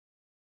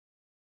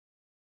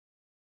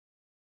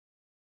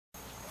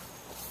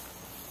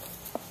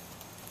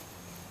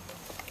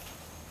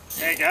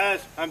Hey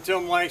guys, I'm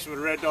Tim Langston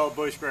with Red Dog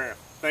Bushcraft.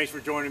 Thanks for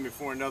joining me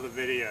for another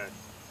video.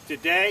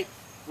 Today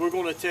we're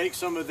going to take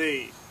some of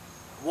these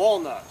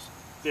walnuts.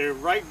 They're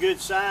right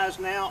good size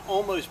now,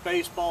 almost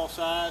baseball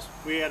size.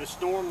 We had a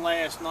storm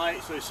last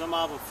night, so some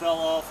of them fell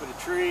off of the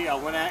tree. I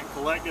went out and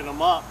collected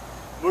them up.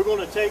 We're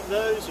going to take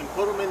those and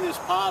put them in this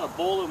pot of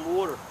boiling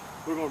water.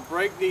 We're going to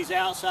break these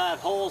outside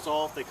hulls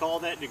off. They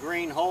call that the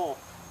green hull.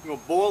 We're going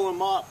to boil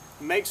them up,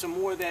 make some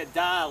more of that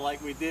dye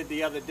like we did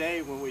the other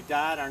day when we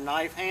dyed our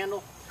knife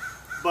handle.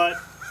 But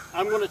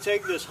I'm going to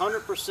take this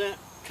 100%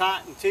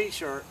 cotton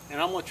t-shirt and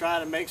I'm going to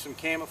try to make some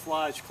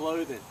camouflage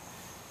clothing.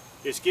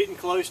 It's getting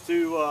close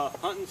to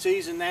hunting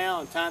season now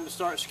and time to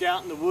start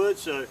scouting the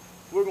woods, so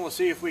we're going to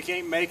see if we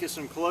can't make us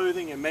some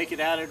clothing and make it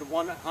out of the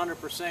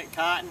 100%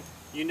 cotton.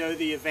 You know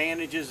the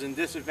advantages and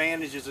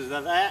disadvantages of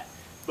that,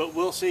 but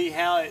we'll see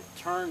how it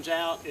turns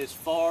out as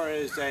far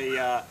as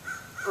a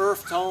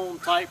earth tone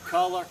type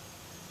color,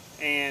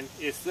 and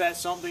if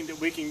that's something that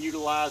we can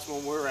utilize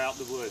when we're out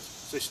in the woods.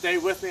 So stay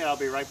with me and I'll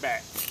be right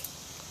back.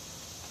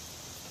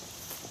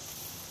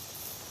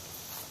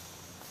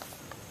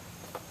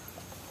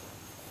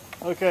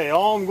 Okay,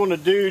 all I'm going to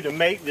do to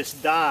make this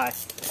dye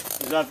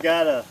is I've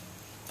got a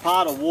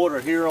pot of water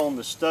here on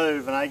the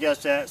stove, and I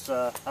guess that's,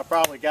 I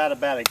probably got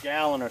about a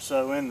gallon or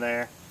so in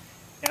there.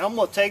 And I'm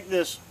going to take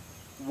this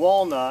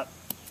walnut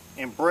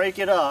and break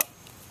it up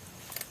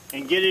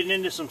and get it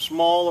into some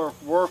smaller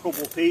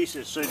workable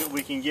pieces so that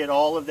we can get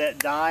all of that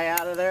dye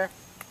out of there.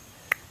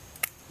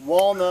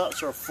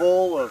 Walnuts are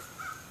full of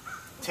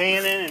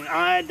tannin and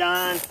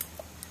iodine,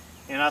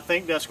 and I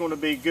think that's going to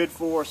be good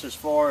for us as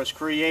far as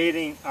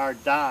creating our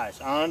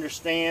dyes. I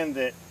understand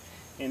that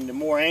in the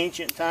more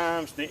ancient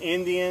times, the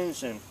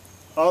Indians and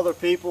other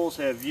peoples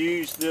have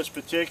used this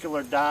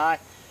particular dye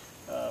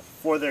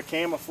for their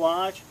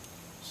camouflage.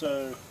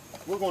 So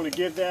we're going to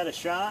give that a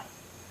shot.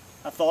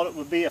 I thought it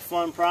would be a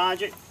fun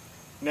project.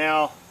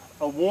 Now,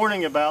 a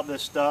warning about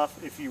this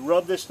stuff: if you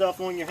rub this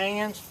stuff on your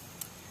hands,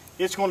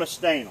 it's going to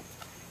stain them,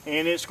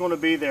 and it's going to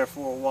be there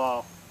for a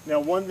while.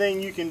 Now, one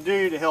thing you can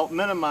do to help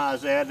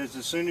minimize that is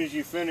as soon as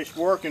you finish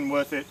working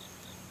with it,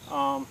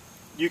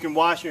 you can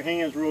wash your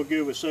hands real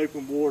good with soap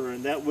and water,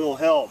 and that will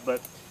help, but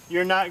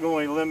you're not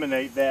going to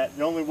eliminate that.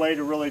 The only way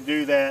to really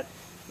do that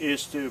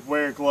is to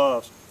wear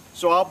gloves.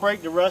 So I'll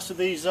break the rest of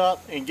these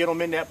up and get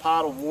them in that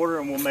pot of water,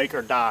 and we'll make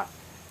our dye.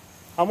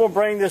 I'm going to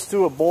bring this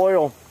to a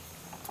boil,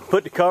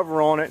 put the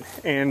cover on it,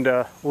 and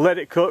let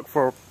it cook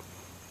for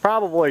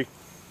probably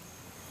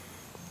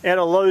at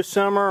a low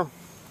simmer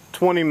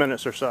 20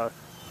 minutes or so.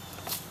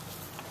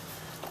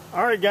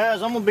 Alright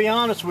guys, I'm going to be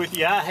honest with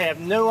you, I have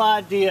no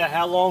idea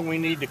how long we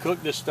need to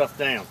cook this stuff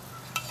down.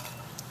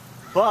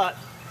 But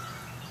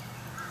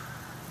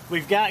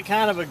we've got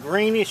kind of a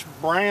greenish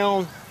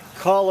brown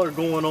color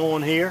going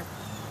on here,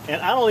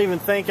 and I don't even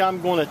think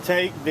I'm going to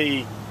take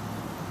the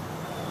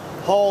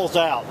hulls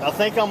out. I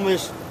think I'm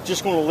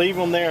just going to leave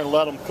them there and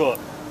let them cook.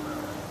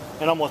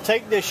 And I'm going to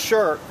take this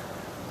shirt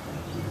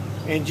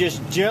and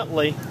just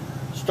gently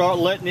start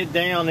letting it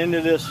down into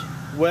this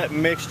wet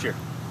mixture.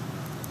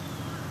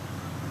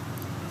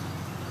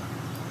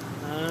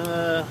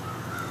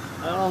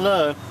 I don't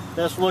know,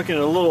 that's looking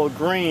a little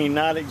green,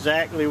 not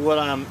exactly what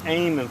I'm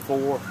aiming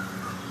for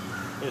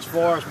as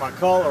far as my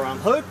color. I'm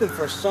hoping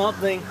for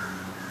something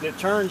that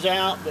turns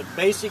out that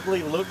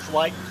basically looks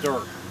like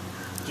dirt.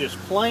 Just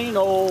plain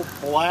old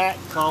black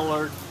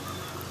colored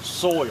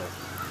soil.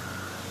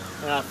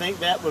 And I think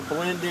that would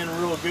blend in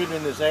real good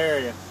in this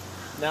area.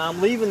 Now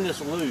I'm leaving this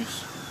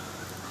loose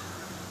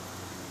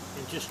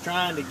and just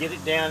trying to get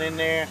it down in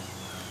there.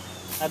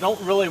 I don't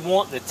really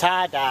want the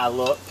tie-dye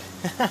look.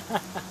 I'm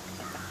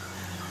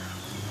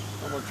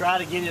going to try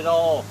to get it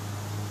all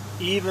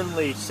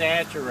evenly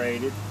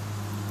saturated.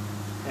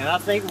 And I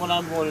think what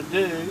I'm going to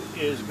do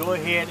is go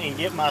ahead and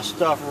get my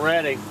stuff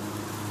ready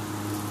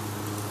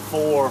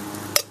for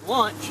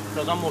lunch,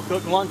 because I'm going to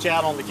cook lunch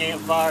out on the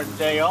campfire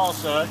today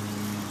also.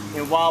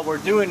 And while we're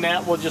doing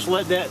that, we'll just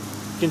let that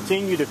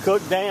continue to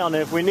cook down.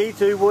 And if we need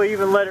to, we'll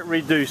even let it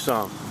reduce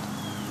some.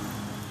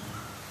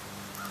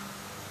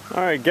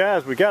 Alright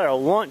guys, we got our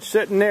lunch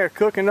sitting there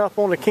cooking up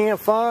on the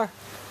campfire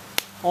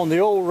on the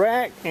old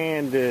rack,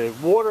 and the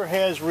water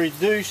has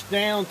reduced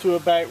down to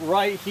about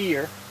right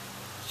here.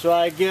 So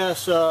I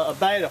guess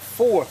about a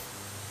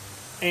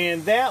fourth.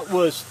 And that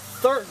was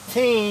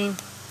 13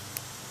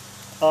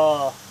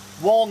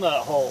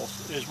 walnut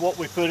hulls is what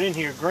we put in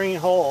here, green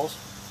hulls.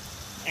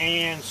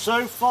 And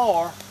so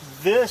far,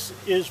 this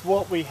is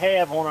what we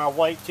have on our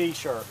white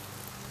t-shirt.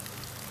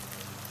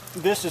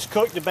 This is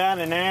cooked about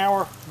an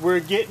hour. We're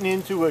getting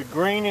into a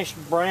greenish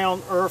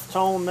brown earth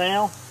tone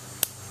now.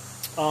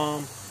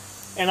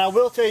 And I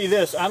will tell you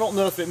this, I don't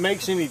know if it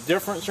makes any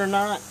difference or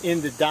not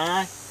in the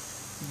dye,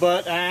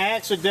 but I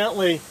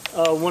accidentally,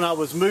 when I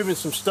was moving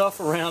some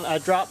stuff around, I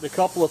dropped a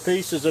couple of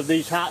pieces of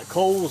these hot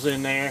coals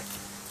in there,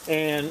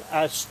 and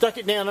I stuck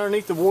it down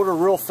underneath the water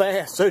real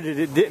fast so that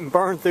it didn't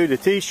burn through the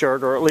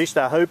t-shirt, or at least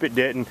I hope it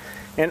didn't.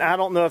 And I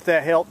don't know if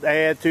that helped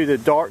add to the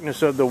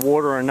darkness of the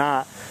water or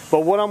not.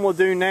 But what I'm going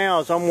to do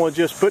now is I'm going to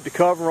just put the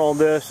cover on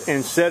this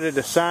and set it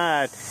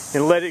aside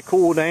and let it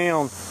cool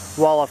down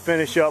while I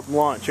finish up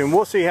lunch. And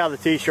we'll see how the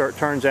t-shirt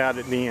turns out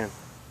at the end.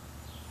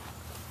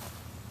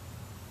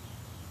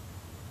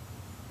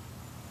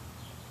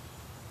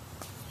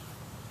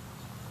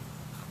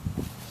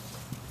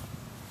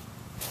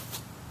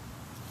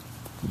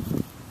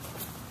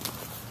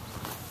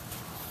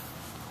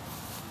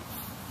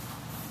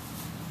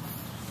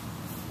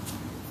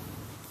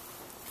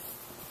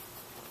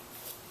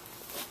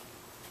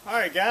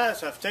 Alright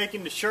guys, I've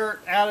taken the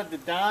shirt out of the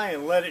dye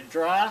and let it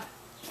dry,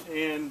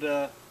 and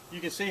you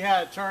can see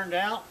how it turned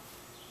out.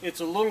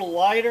 It's a little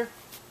lighter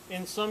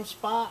in some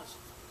spots,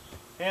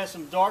 has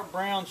some dark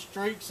brown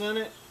streaks in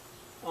it,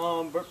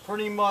 but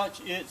pretty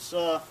much it's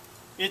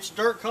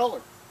dirt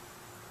colored.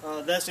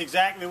 That's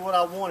exactly what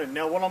I wanted.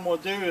 Now what I'm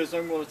going to do is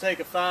I'm going to take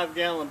a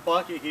 5-gallon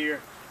bucket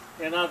here,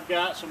 and I've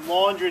got some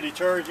laundry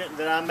detergent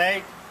that I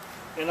make,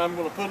 and I'm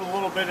going to put a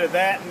little bit of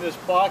that in this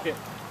bucket.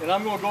 And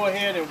I'm going to go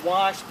ahead and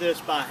wash this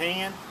by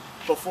hand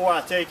before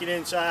I take it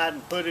inside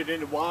and put it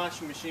in the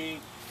washing machine,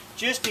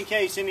 just in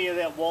case any of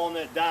that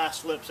walnut dye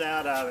slips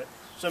out of it.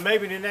 So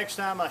maybe the next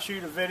time I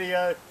shoot a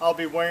video, I'll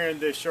be wearing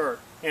this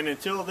shirt. And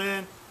until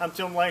then, I'm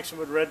Tim Langston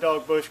with Red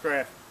Dog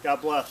Bushcraft. God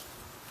bless.